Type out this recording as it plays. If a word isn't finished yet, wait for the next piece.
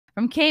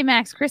From K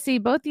Max, Chrissy,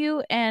 both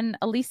you and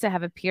Elisa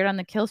have appeared on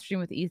the Killstream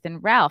with Ethan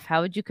Ralph.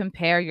 How would you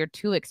compare your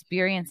two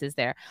experiences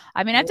there?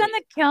 I mean, I've done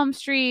the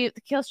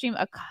Killstream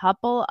a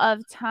couple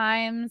of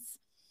times,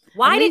 at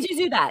Why did least you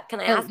do that? Can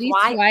I at ask least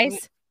why?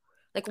 twice.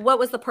 Like, what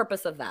was the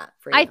purpose of that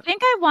for I you?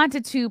 think I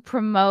wanted to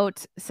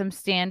promote some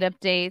stand-up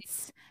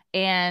dates,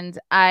 and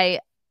I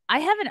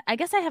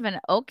guess I have an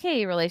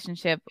okay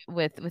relationship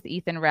with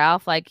Ethan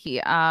Ralph. Like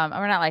we're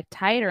not like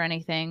tight or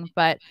anything,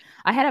 but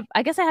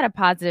I guess I had a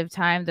positive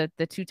time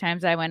the two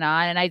times I went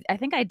on, and I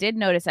think I did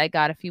notice I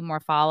got a few more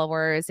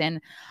followers, and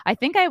I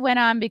think I went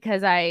on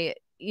because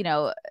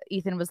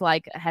Ethan was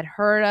like had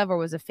heard of or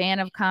was a fan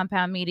of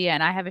Compound Media,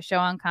 and I have a show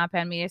on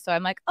Compound Media, so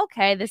I'm like,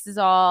 okay, this is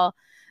all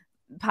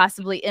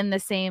possibly in the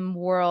same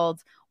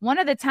world. One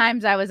of the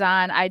times I was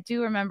on, I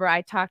do remember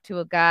I talked to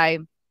a guy.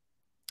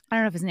 I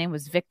don't know if his name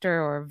was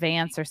Victor or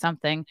Vance or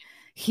something.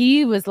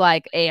 He was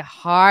like a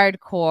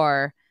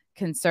hardcore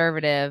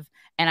conservative.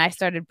 And I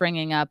started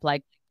bringing up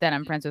like that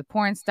I'm friends with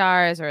porn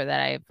stars or that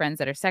I have friends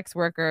that are sex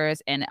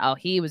workers. And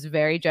he was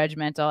very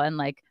judgmental and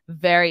like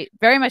very,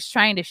 very much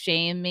trying to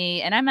shame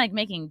me. And I'm like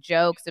making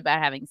jokes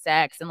about having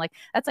sex. And like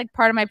that's like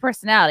part of my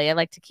personality. I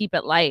like to keep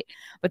it light.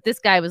 But this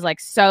guy was like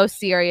so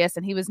serious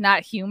and he was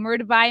not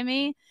humored by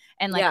me.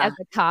 And like as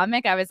Yeah. a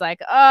comic, I was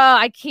like, oh,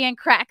 I can't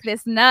crack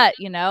this nut,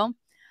 you know?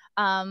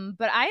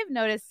 But I have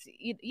noticed,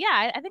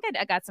 yeah, I think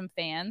I got some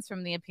fans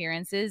from the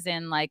appearances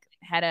and like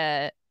had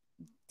a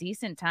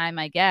decent time,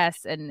 I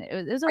guess. And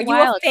it was a Are you a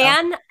while ago.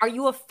 fan? Are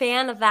you a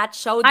fan of that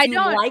show? I Do you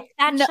don't like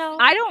that no, show?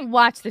 I don't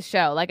watch the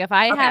show. Like if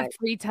I have Okay.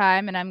 free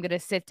time and I'm gonna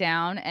sit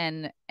down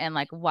and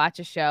like watch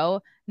a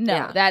show, no,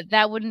 Yeah.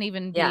 that wouldn't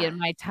even be Yeah. in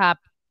my top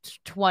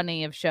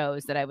 20 of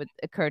shows that I would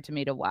occur to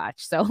me to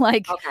watch. So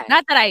like Okay.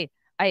 not that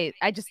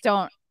I just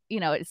don't,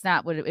 it's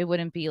not what it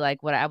wouldn't be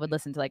like what I would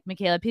listen to like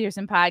Michaela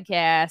Peterson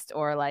podcast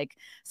or like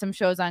some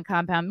shows on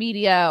Compound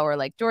Media or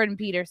like Jordan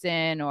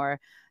Peterson or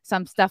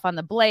some stuff on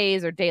the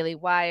Blaze or Daily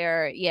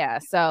Wire. Yeah.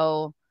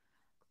 So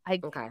I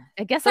Okay.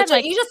 I guess So I'm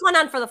like, you just went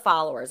on for the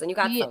followers and you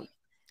got yeah, some.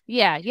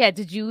 yeah.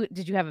 Did you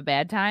have a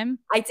bad time?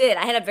 I did.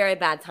 I had a very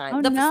bad time. Oh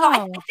So I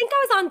no. think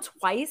I was on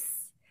twice.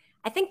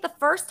 I think the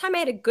first time I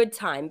had a good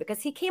time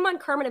because he came on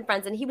Kermit and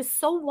Friends and he was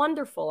so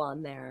wonderful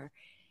on there.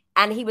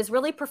 And he was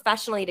really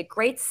professional. He had a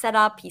great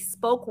setup. He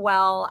spoke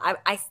well.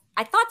 I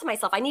thought to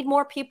myself, I need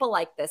more people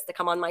like this to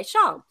come on my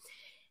show.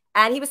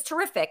 And he was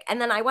terrific. And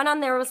then I went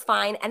on there, it was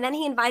fine. And then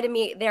he invited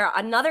me there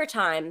another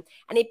time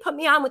and he put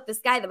me on with this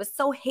guy that was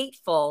so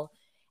hateful.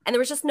 And there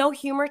was just no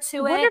humor I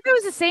to wonder it. if it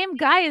was the same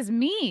guy as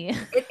me.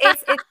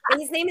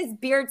 His name is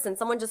Beardson.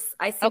 Someone just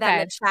I see that in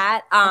the Okay.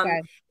 chat.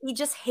 Okay. He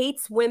just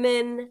hates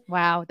women.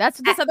 Wow. That's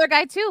Uh, this other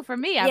guy too for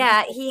me. I was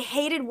just Yeah, he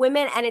hated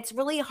women, and it's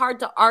really hard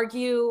to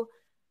argue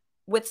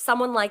with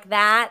someone like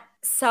that.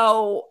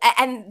 So,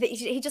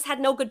 he just had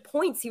no good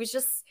points. He was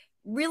just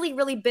really,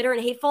 really bitter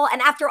and hateful.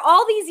 And after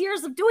all these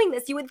years of doing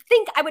this, you would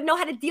think I would know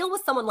how to deal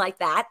with someone like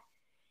that.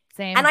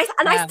 And same. I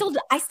Yeah.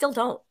 still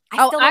don't. I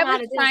Oh, still don't I know how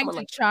was to deal with trying someone to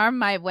like charm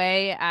my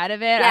way out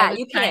of it. that. Yeah,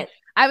 you can't.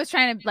 I was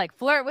trying to like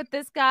flirt with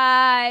this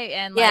guy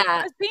and like I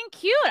Yeah, was being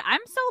cute.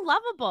 I'm so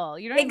lovable.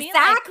 You know what I mean? Like,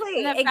 and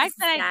exactly, the fact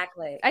that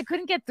exactly. I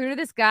couldn't get through to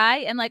this guy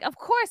and like of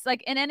course,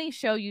 like in any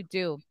show you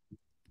do,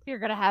 you're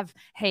gonna have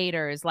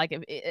haters. Like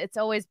it's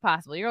always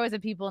possible. You're always the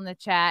people in the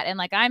chat, and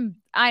like I'm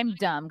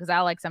dumb because I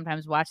like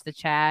sometimes watch the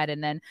chat,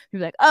 and then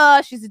people like,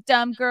 oh, she's a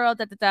dumb girl,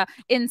 da da da,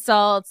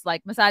 insults,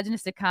 like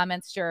misogynistic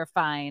comments. Sure,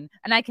 fine,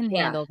 and I can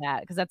Yeah, handle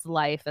that because that's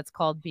life. That's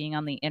called being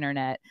on the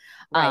internet.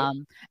 right.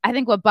 I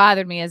think what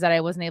bothered me is that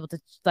I wasn't able to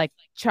like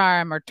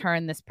charm or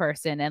turn this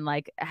person and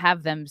like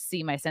have them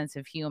see my sense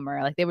of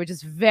humor. Like they were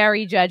just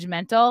very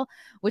judgmental,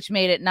 which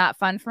made it not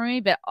fun for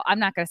me. But I'm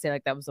not gonna say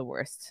like that was the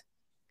worst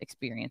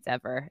experience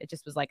ever. It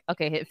just was like,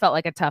 okay, it felt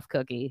like a tough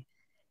cookie.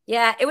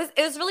 Yeah, it was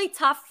really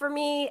tough for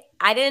me.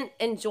 I didn't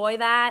enjoy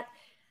that.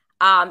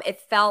 It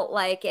felt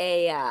like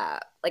a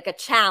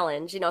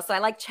challenge, so I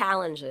like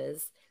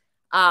challenges.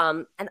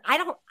 And I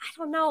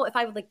don't know if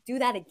I would like do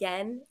that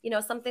again,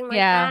 something like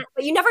Yeah. that.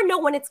 But you never know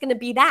when it's gonna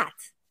be that.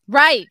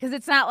 Right. Because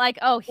it's not like,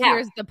 oh, Yeah.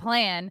 here's the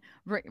plan.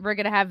 We're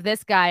going to have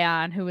this guy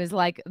on who is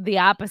like the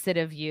opposite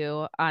of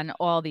you on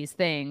all these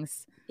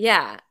things.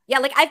 Yeah. Yeah.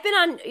 Like I've been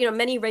on,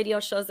 many radio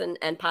shows and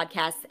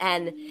podcasts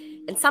and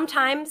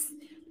sometimes,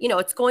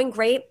 it's going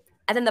great.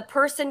 And then the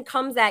person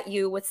comes at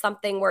you with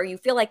something where you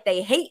feel like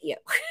they hate you.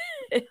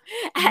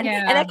 And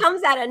Yeah. it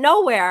comes out of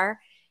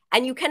nowhere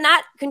and you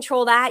cannot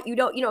control that. You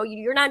don't,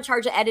 you're not in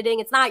charge of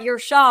editing. It's not your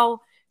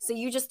show. So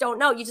you just don't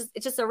know. It's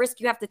just a risk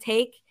you have to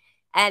take.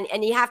 And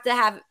you have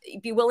to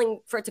be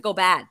willing for it to go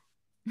bad.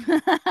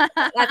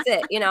 That's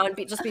it,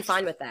 and just be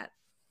fine with that.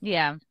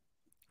 Yeah.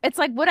 It's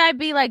like, would I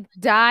be like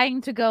dying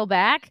to go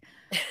back?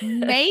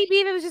 Maybe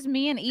if it was just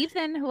me and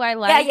Ethan who I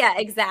like. Yeah,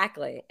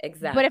 exactly.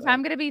 But if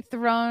I'm going to be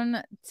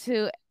thrown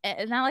to,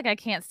 it's not like I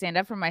can't stand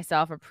up for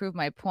myself or prove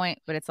my point,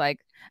 but it's like,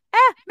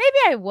 maybe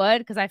I would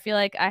because I feel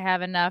like I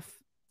have enough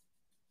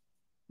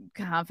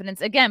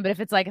confidence again. But if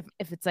it's like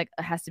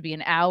it has to be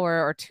an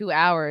hour or 2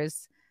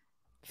 hours,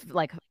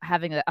 like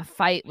having a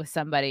fight with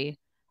somebody,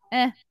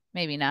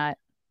 maybe not.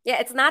 Yeah,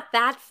 it's not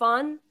that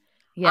fun.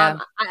 Yeah.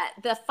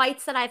 The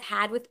fights that I've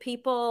had with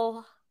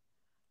people,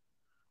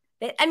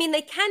 I mean,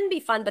 they can be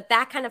fun, but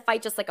that kind of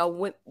fight, just like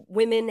a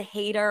women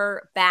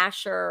hater,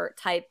 basher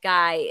type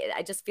guy,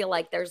 I just feel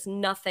like there's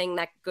nothing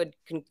that good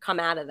can come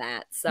out of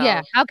that.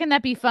 Yeah, So, how can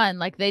that be fun?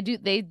 Like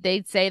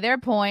they say their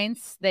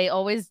points. They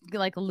always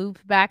like loop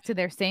back to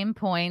their same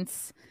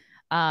points.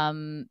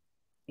 Um,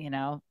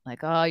 like,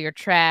 oh, you're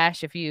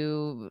trash if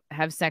you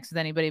have sex with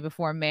anybody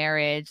before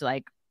marriage.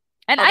 Like,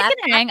 and oh, I can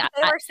that's hang. what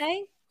they were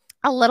saying.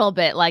 A little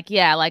bit, like,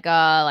 yeah, like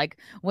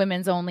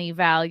women's only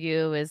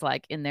value is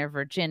like in their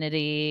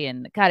virginity,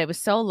 and God, it was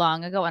so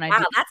long ago, and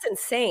Wow, that's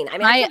insane. I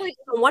mean, I my can't believe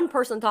even one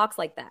person talks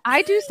like that.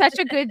 I do such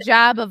a good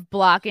job of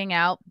blocking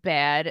out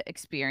bad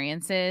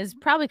experiences,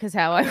 probably because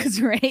how I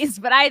was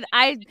raised. But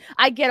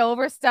I get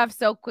over stuff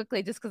so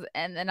quickly just because,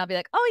 and then I'll be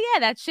like, oh yeah,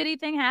 that shitty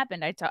thing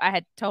happened. I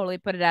had totally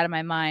put it out of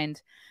my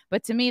mind.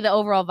 But to me, the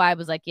overall vibe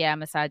was like, yeah,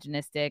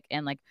 misogynistic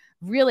and like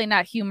really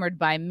not humored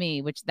by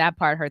me, which that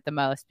part hurt the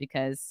most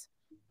because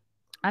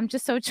I'm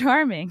just so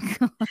charming.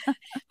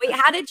 Wait,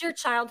 how did your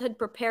childhood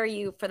prepare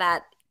you for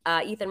that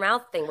Ethan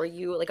Ralph thing? Were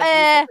you like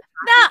abused as a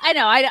No, child? I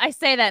know. I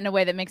say that in a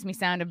way that makes me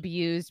sound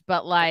abused,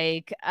 but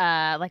like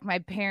my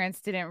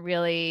parents didn't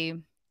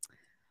really.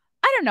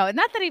 I don't know.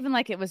 Not that even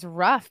like it was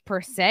rough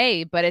per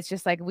se, but it's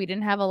just like we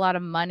didn't have a lot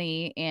of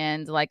money,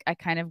 and like I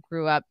kind of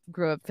grew up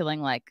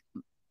feeling like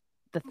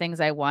the things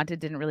I wanted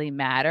didn't really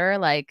matter.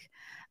 Like,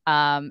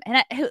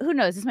 who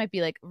knows? This might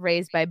be like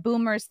raised by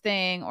boomers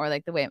thing, or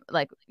like the way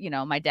like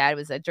my dad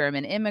was a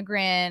German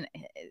immigrant.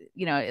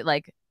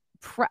 Like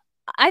pr-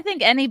 I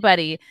think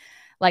anybody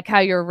like how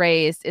you're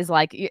raised is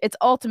like it's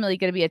ultimately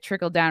going to be a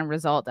trickle down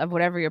result of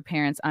whatever your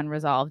parents'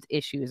 unresolved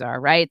issues are,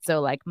 right?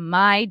 So like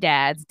my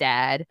dad's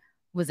dad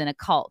was in a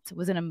cult,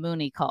 was in a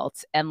Mooney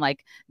cult, and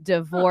like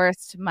Huh.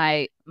 divorced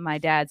my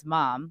dad's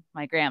mom,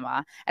 my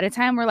grandma, at a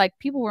time where like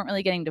people weren't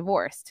really getting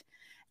divorced,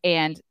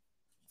 and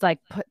like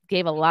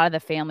gave a lot of the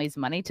family's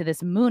money to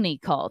this Mooney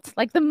cult.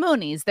 Like the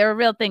Moonies, they're a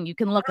real thing. You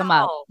can look them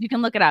up. Wow. You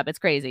can look it up. It's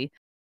crazy.